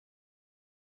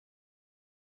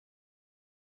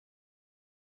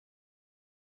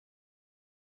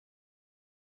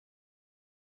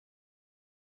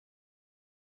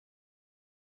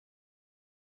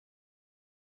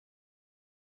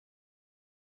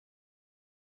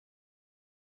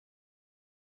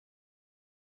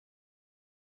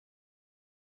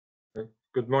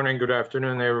Good morning, good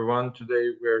afternoon, everyone. Today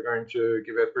we are going to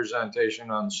give a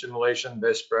presentation on simulation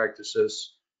best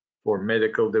practices for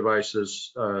medical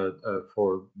devices,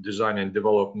 for design and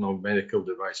development of medical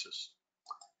devices.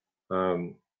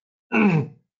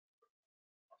 Ansys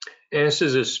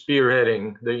is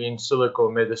spearheading the in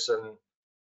silico medicine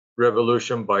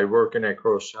revolution by working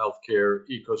across healthcare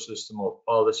ecosystem of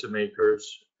policymakers,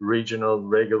 regional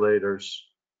regulators,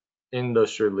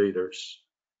 industry leaders,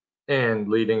 and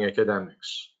leading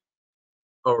academics.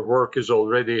 Our work is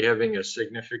already having a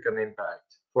significant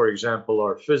impact. For example,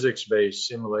 our physics-based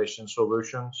simulation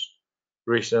solutions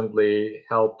recently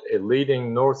helped a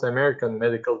leading North American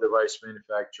medical device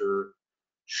manufacturer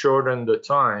shorten the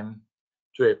time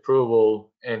to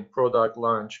approval and product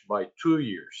launch by 2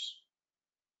 years,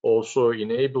 also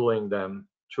enabling them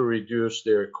to reduce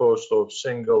their cost of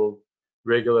single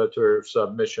regulatory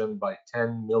submission by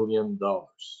 $10 million.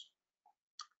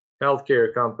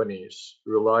 Healthcare companies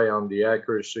rely on the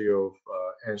accuracy of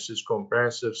Ansys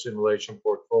comprehensive simulation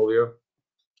portfolio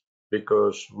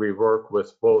because we work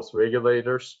with both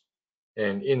regulators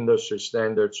and industry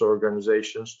standards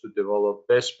organizations to develop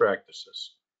best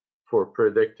practices for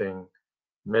predicting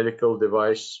medical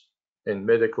device and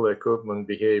medical equipment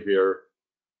behavior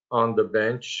on the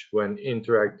bench when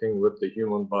interacting with the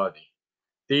human body.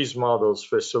 These models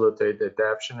facilitate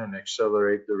adaptation and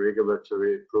accelerate the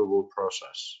regulatory approval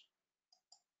process.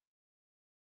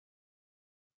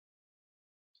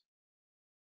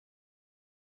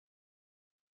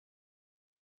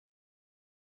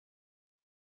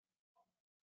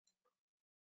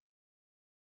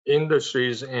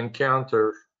 Industries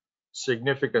encounter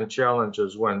significant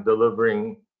challenges when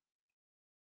delivering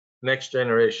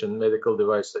next-generation medical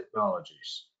device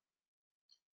technologies.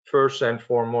 First and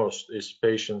foremost is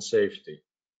patient safety.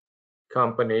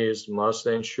 Companies must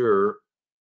ensure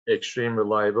extreme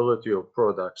reliability of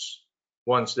products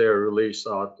once they are released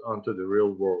out onto the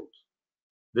real world.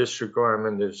 This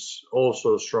requirement is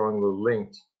also strongly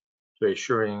linked to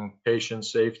assuring patient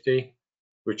safety,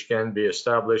 which can be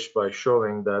established by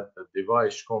showing that the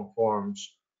device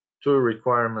conforms to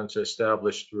requirements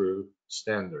established through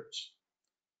standards.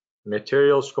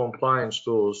 Materials compliance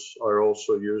tools are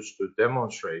also used to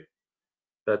demonstrate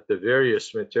that the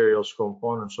various materials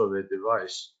components of a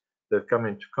device that come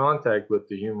into contact with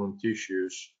the human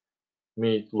tissues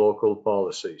meet local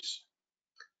policies.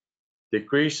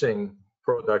 Decreasing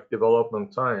product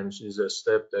development times is a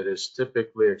step that is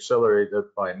typically accelerated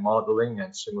by modeling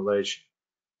and simulation.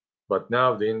 But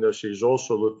now the industry is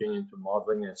also looking into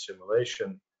modeling and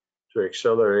simulation to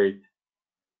accelerate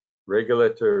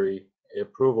regulatory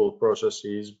approval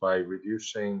processes by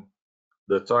reducing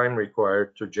the time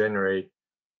required to generate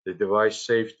the device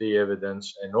safety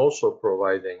evidence and also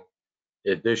providing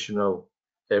additional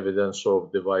evidence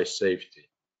of device safety.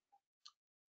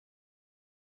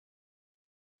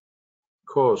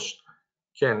 Cost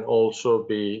can also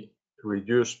be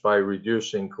reduced by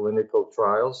reducing clinical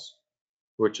trials,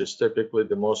 which is typically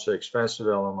the most expensive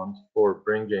element for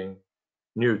bringing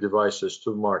new devices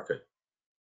to market.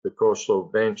 The cost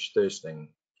of bench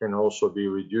testing can also be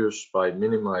reduced by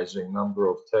minimizing number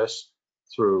of tests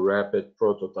through rapid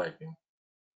prototyping.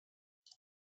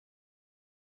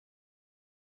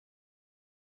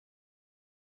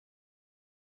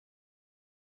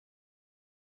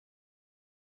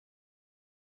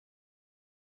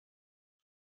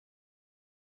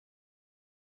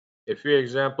 A few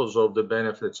examples of the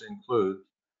benefits include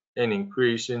an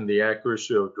increase in the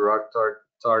accuracy of drug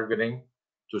targeting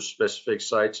to specific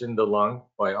sites in the lung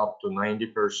by up to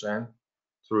 90%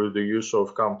 through the use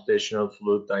of computational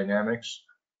fluid dynamics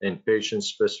and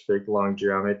patient-specific lung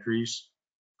geometries,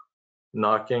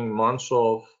 knocking months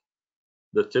off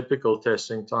the typical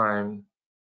testing time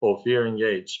of hearing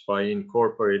aids by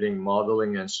incorporating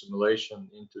modeling and simulation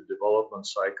into development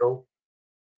cycle,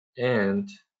 and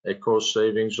a cost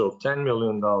savings of $10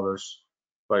 million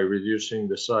by reducing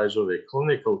the size of a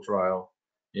clinical trial,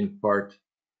 in part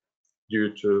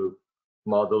due to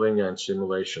modeling and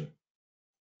simulation.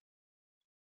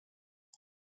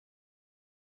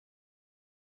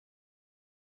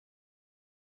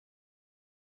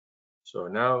 So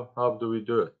now, how do we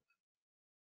do it?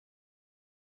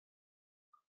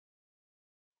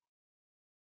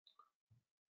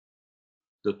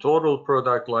 The total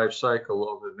product life cycle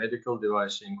of a medical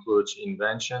device includes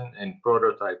invention and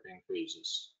prototyping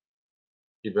phases,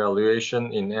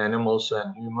 evaluation in animals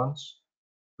and humans,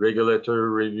 regulatory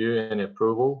review and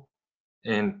approval,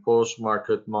 and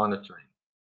post-market monitoring.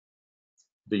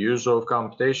 The use of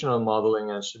computational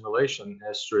modeling and simulation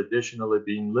has traditionally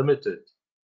been limited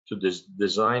to this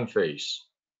design phase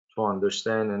to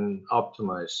understand and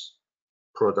optimize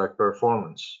product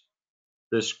performance.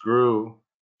 This grew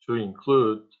to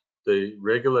include the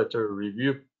regulatory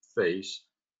review phase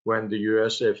when the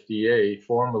US FDA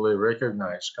formally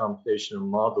recognized computational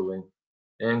modeling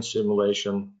and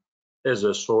simulation as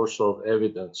a source of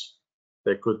evidence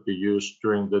that could be used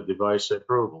during the device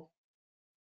approval.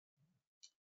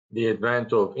 The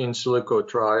advent of in silico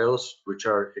trials, which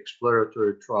are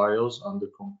exploratory trials on the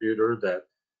computer that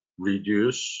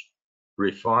reduce,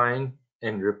 refine,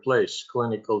 and replace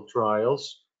clinical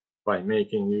trials by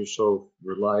making use of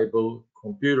reliable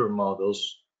computer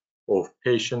models of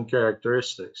patient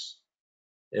characteristics,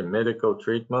 a medical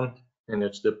treatment, and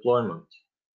its deployment.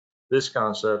 This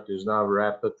concept is now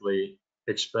rapidly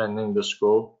expanding the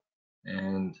scope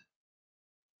and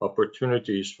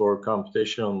opportunities for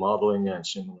computational modeling and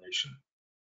simulation.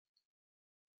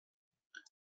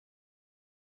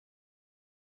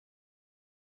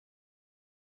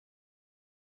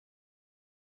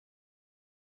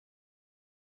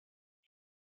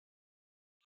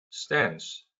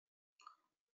 Stents.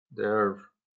 They're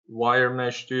wire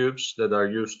mesh tubes that are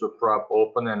used to prop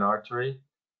open an artery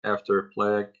after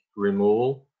plaque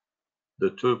removal.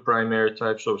 The two primary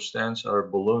types of stents are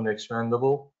balloon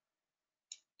expandable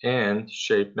and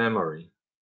shape memory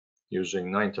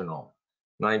using nitinol.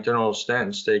 Nitinol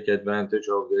stents take advantage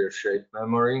of their shape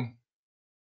memory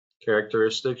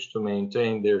characteristics to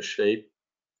maintain their shape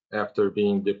after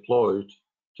being deployed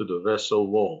to the vessel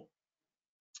wall.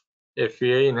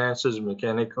 FEA enhances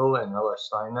mechanical and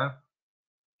elastina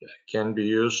can be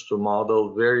used to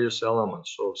model various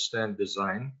elements of stent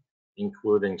design,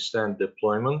 including stent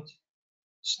deployment,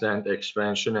 stent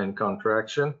expansion and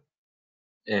contraction,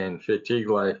 and fatigue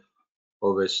life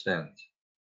of a stent.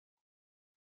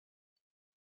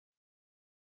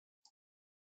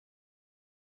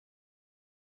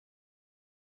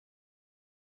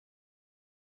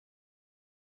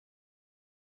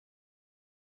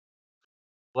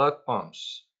 Blood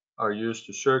pumps are used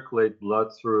to circulate blood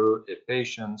through a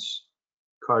patient's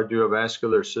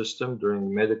cardiovascular system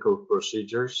during medical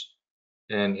procedures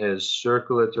and as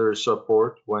circulatory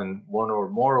support when one or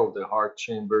more of the heart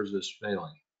chambers is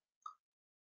failing.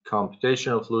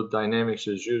 Computational fluid dynamics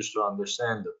is used to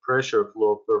understand the pressure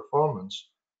flow performance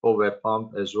of a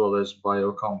pump as well as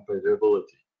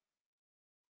biocompatibility.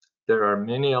 There are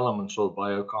many elements of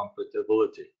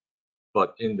biocompatibility,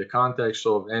 but in the context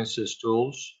of Ansys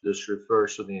tools, this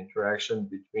refers to the interaction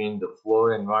between the flow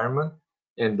environment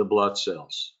and the blood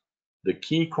cells. The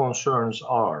key concerns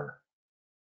are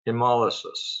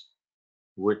hemolysis,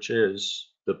 which is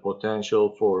the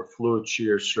potential for fluid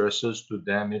shear stresses to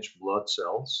damage blood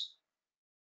cells,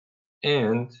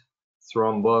 and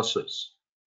thrombosis,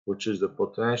 which is the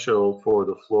potential for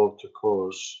the flow to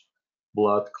cause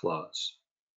blood clots.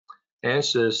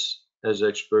 Ansys has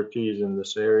expertise in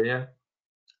this area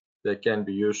that can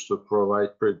be used to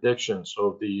provide predictions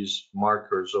of these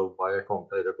markers of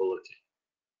biocompatibility.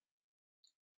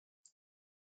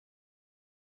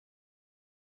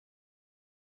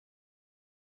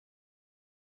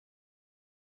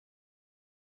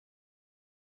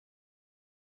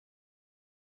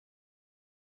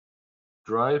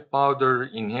 Dry powder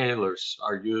inhalers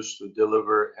are used to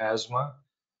deliver asthma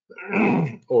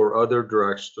or other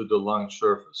drugs to the lung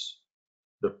surface.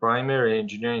 The primary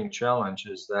engineering challenge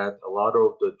is that a lot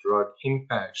of the drug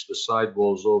impacts the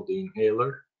sidewalls of the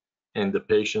inhaler and the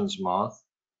patient's mouth.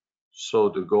 So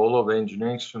the goal of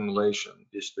engineering simulation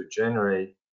is to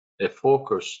generate a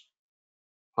focused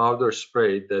powder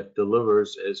spray that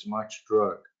delivers as much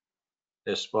drug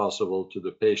as possible to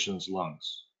the patient's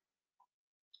lungs.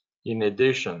 In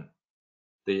addition,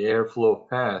 the airflow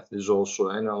path is also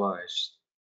analyzed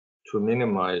to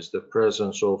minimize the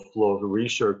presence of flow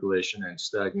recirculation and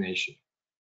stagnation.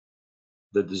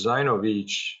 The design of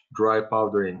each dry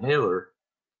powder inhaler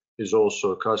is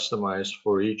also customized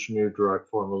for each new drug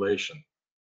formulation.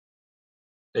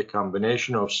 A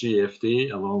combination of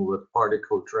CFD along with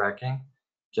particle tracking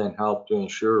can help to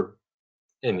ensure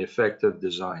an effective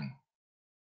design.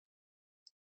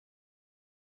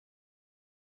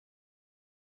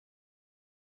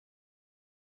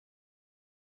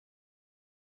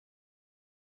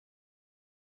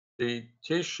 The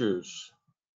tissues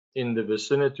in the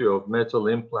vicinity of metal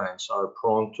implants are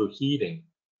prone to heating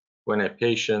when a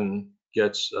patient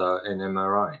gets an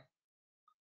MRI.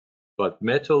 But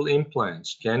metal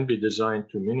implants can be designed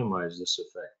to minimize this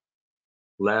effect.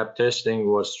 Lab testing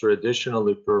was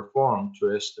traditionally performed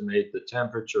to estimate the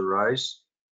temperature rise,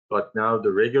 but now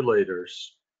the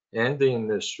regulators and the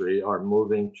industry are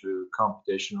moving to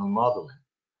computational modeling.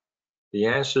 The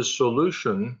Ansys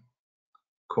solution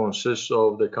consists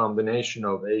of the combination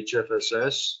of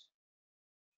HFSS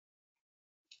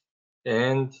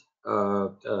and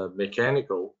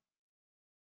mechanical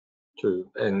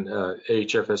and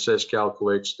HFSS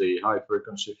calculates the high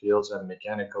frequency fields, and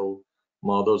mechanical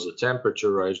models the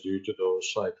temperature rise due to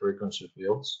those high frequency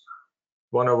fields.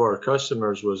 One of our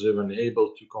customers was even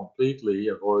able to completely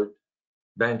avoid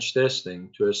bench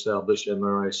testing to establish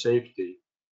MRI safety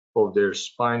of their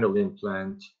spinal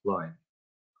implant line,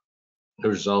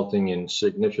 resulting in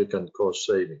significant cost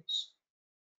savings.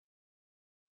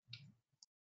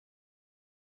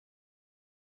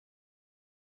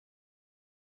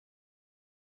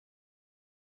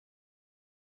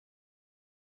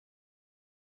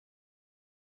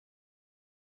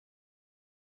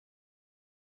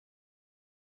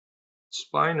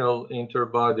 Spinal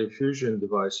interbody fusion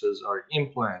devices are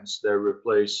implants that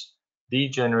replace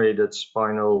degenerated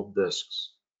spinal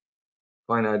discs.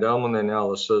 Finite element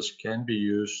analysis can be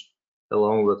used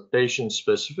along with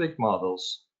patient-specific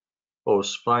models of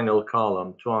spinal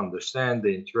column to understand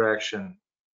the interaction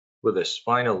with a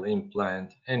spinal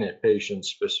implant and a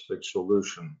patient-specific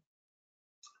solution.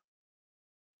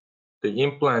 The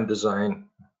implant design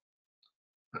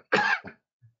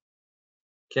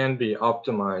can be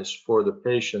optimized for the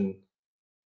patient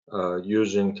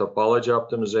using topology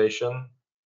optimization,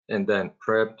 and then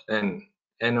prepped and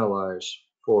analyzed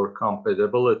for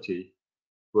compatibility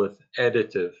with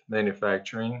additive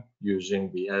manufacturing using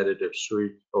the additive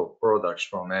suite of products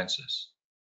from Ansys.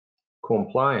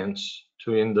 Compliance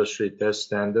to industry test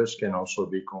standards can also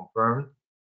be confirmed.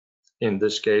 In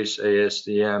this case,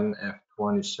 ASTM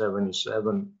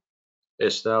F2077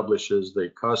 establishes the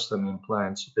custom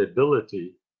implant's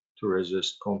ability to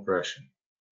resist compression.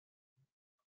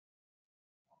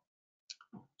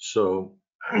 So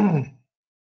I'd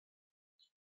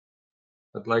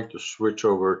like to switch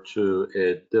over to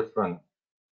a different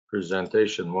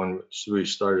presentation when we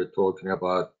started talking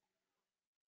about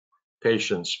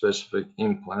patient-specific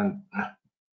implant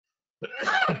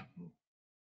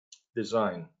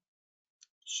design.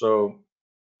 So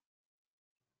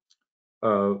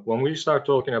when we start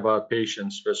talking about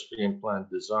patient-specific implant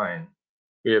design,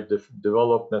 we have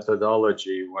developed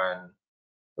methodology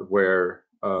where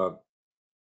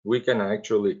we can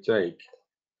actually take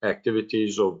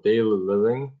activities of daily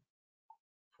living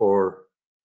for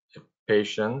a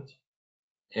patient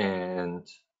and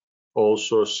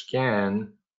also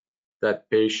scan that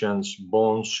patient's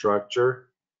bone structure.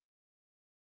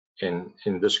 In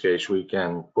this case, we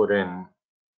can put in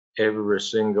every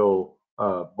single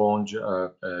bone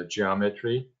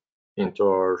geometry into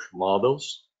our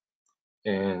models,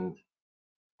 and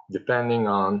depending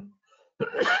on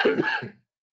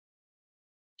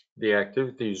the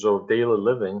activities of daily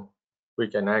living, we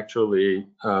can actually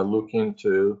look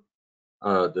into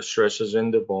the stresses in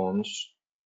the bones,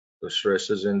 the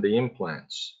stresses in the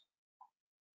implants.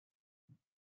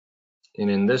 And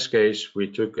in this case,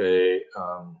 we took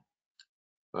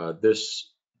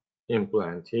this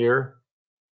implant here,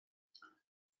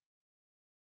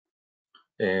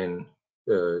 and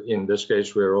in this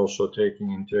case, we're also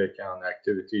taking into account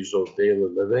activities of daily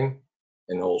living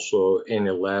and also any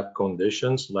lab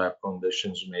conditions. Lab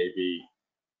conditions may be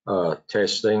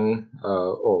testing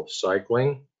of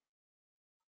cycling,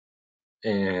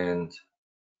 and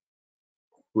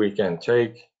we can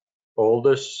take all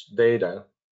this data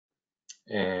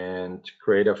and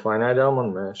create a finite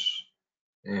element mesh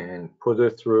and put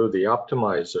it through the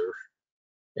optimizer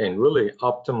and really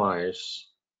optimize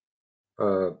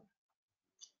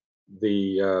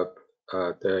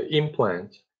the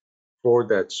implant for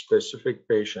that specific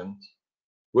patient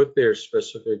with their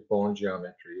specific bone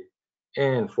geometry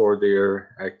and for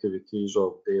their activities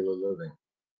of daily living.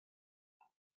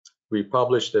 We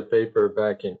published a paper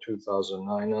back in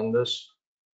 2009 on this,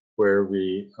 where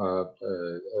we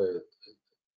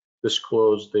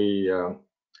disclosed the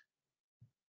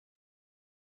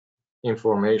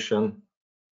information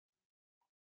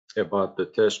about the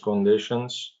test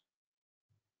conditions.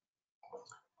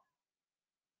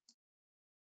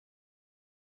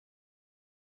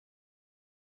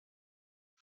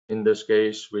 In this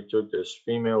case, we took this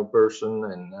female person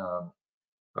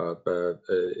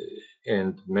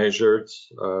and measured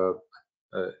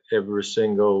every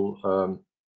single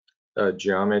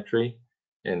geometry,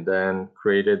 and then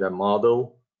created a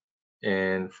model.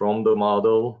 And from the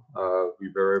model, we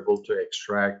were able to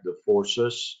extract the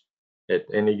forces at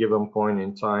any given point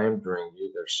in time during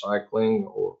either cycling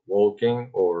or walking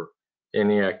or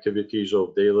any activities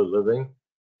of daily living.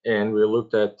 And we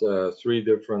looked at 3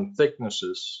 different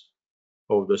thicknesses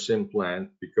of this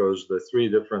implant because the 3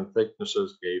 different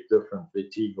thicknesses gave different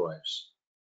fatigue lives.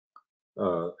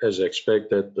 As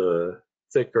expected, the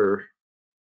thicker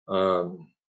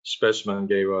specimen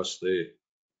gave us the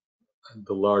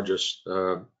largest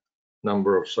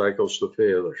number of cycles to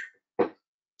failure.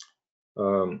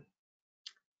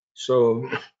 So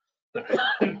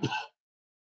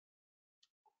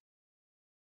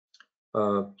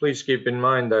please keep in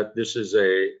mind that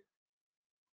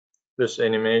this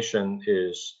animation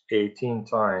is 18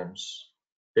 times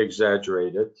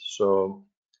exaggerated. So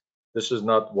this is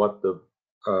not what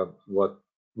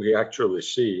we actually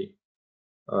see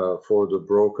for the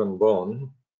broken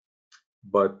bone,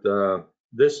 but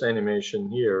this animation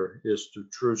here is to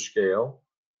true scale,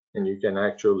 and you can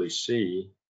actually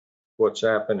see what's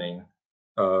happening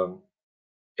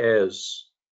as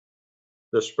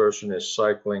this person is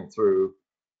cycling through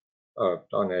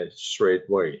on a straight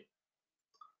way.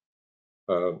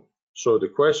 So the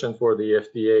question for the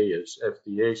FDA is,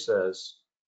 FDA says,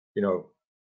 you know,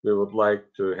 we would like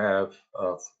to have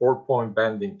a 4-point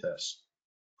bending test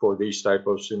for these type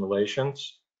of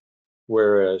simulations,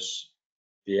 whereas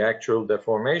the actual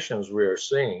deformations we are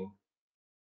seeing,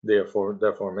 therefore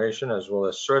deformation as well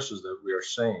as stresses that we are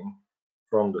seeing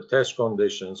from the test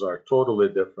conditions are totally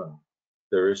different.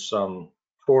 There is some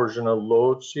torsional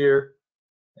loads here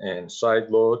and side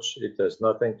loads. It has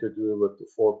nothing to do with the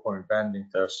 4-point bending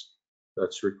test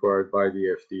that's required by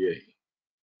the FDA.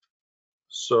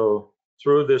 So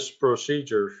through this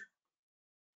procedure,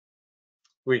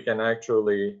 we can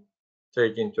actually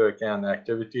take into account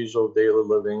activities of daily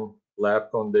living, lab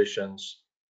conditions,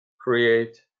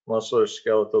 create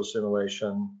musculoskeletal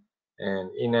simulation,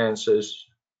 and in Ansys,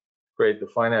 create the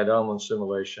finite element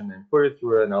simulation and put it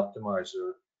through an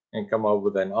optimizer and come up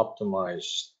with an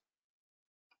optimized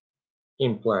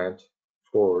implant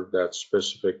for that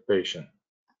specific patient.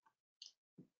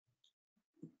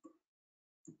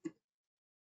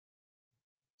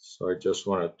 So I just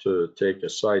wanted to take a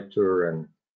side tour and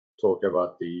talk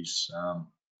about these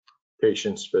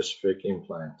patient-specific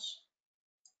implants.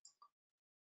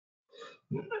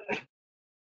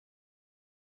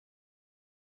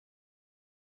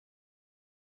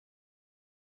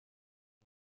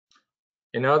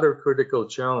 Another critical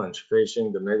challenge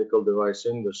facing the medical device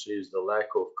industry is the lack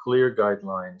of clear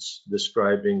guidelines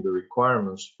describing the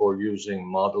requirements for using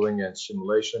modeling and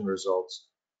simulation results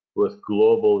with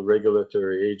global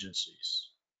regulatory agencies.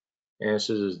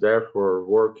 Ansys is therefore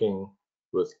working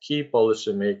with key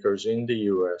policymakers in the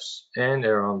US and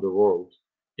around the world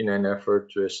in an effort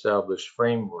to establish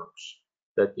frameworks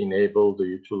that enable the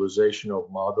utilization of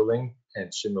modeling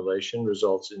and simulation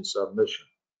results in submission.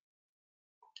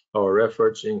 Our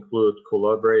efforts include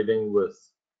collaborating with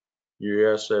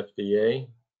US FDA,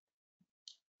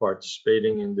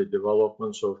 participating in the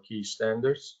developments of key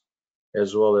standards,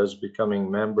 as well as becoming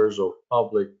members of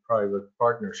public-private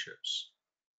partnerships.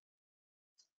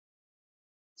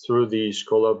 Through these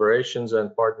collaborations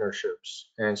and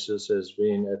partnerships, Ansys has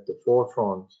been at the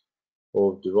forefront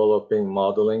of developing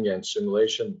modeling and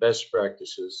simulation best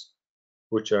practices,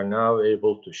 which are now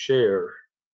able to share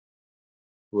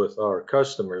with our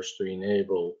customers to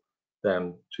enable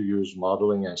them to use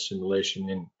modeling and simulation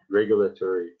in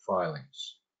regulatory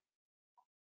filings.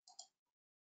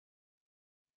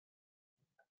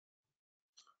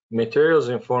 Materials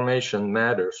information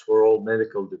matters for all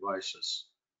medical devices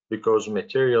because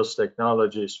materials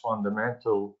technology is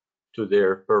fundamental to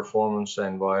their performance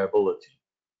and viability.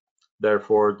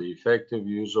 Therefore, the effective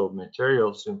use of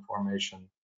materials information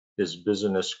is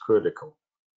business critical.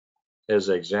 As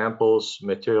examples,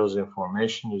 materials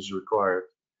information is required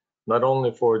not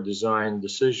only for design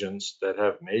decisions that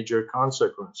have major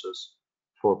consequences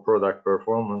for product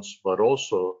performance, but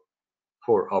also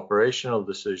for operational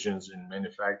decisions in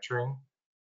manufacturing,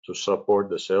 to support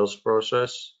the sales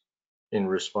process, in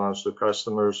response to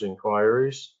customers'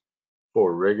 inquiries,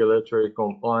 for regulatory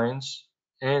compliance,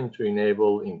 and to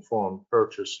enable informed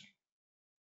purchasing.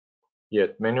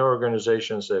 Yet many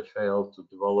organizations have failed to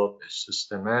develop a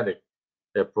systematic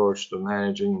approach to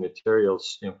managing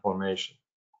materials information,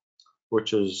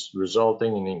 which is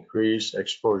resulting in increased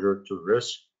exposure to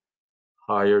risk,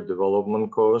 higher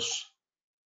development costs,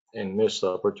 and missed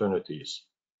opportunities.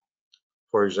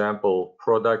 For example,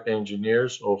 product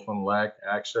engineers often lack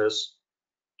access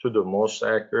to the most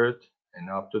accurate and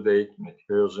up-to-date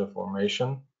materials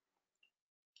information.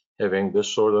 Having this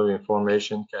sort of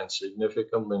information can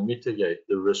significantly mitigate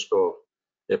the risk of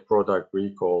a product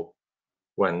recall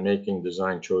when making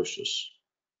design choices.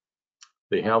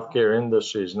 The healthcare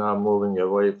industry is now moving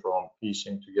away from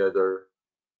piecing together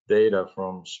data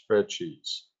from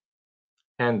spreadsheets,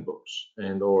 handbooks,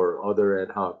 and/or other ad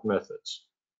hoc methods.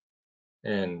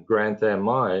 And Grant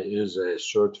MI is a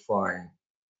certifying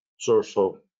source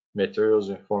of materials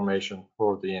information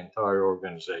for the entire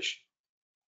organization.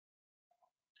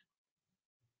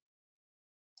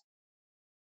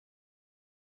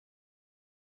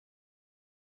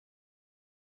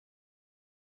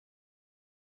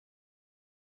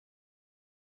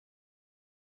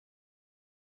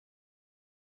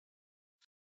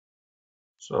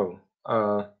 So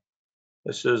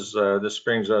this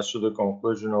brings us to the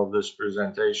conclusion of this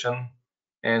presentation.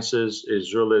 Ansys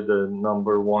is really the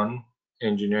 #1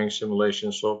 engineering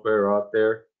simulation software out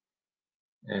there,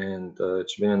 and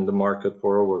it's been in the market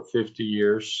for over 50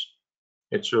 years.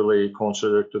 It's really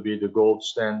considered to be the gold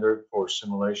standard for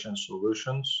simulation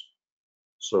solutions.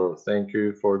 So thank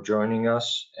you for joining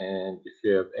us, and if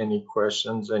you have any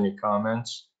questions, any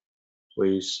comments,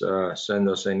 please send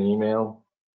us an email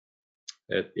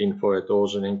at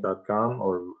info@ozoninc.com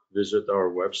or visit our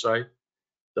website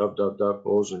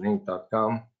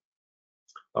www.ozoninc.com.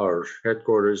 Our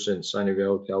headquarters in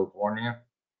Sunnyvale, California.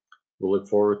 We look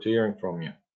forward to hearing from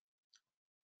you.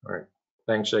 All right.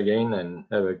 Thanks again and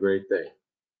have a great day.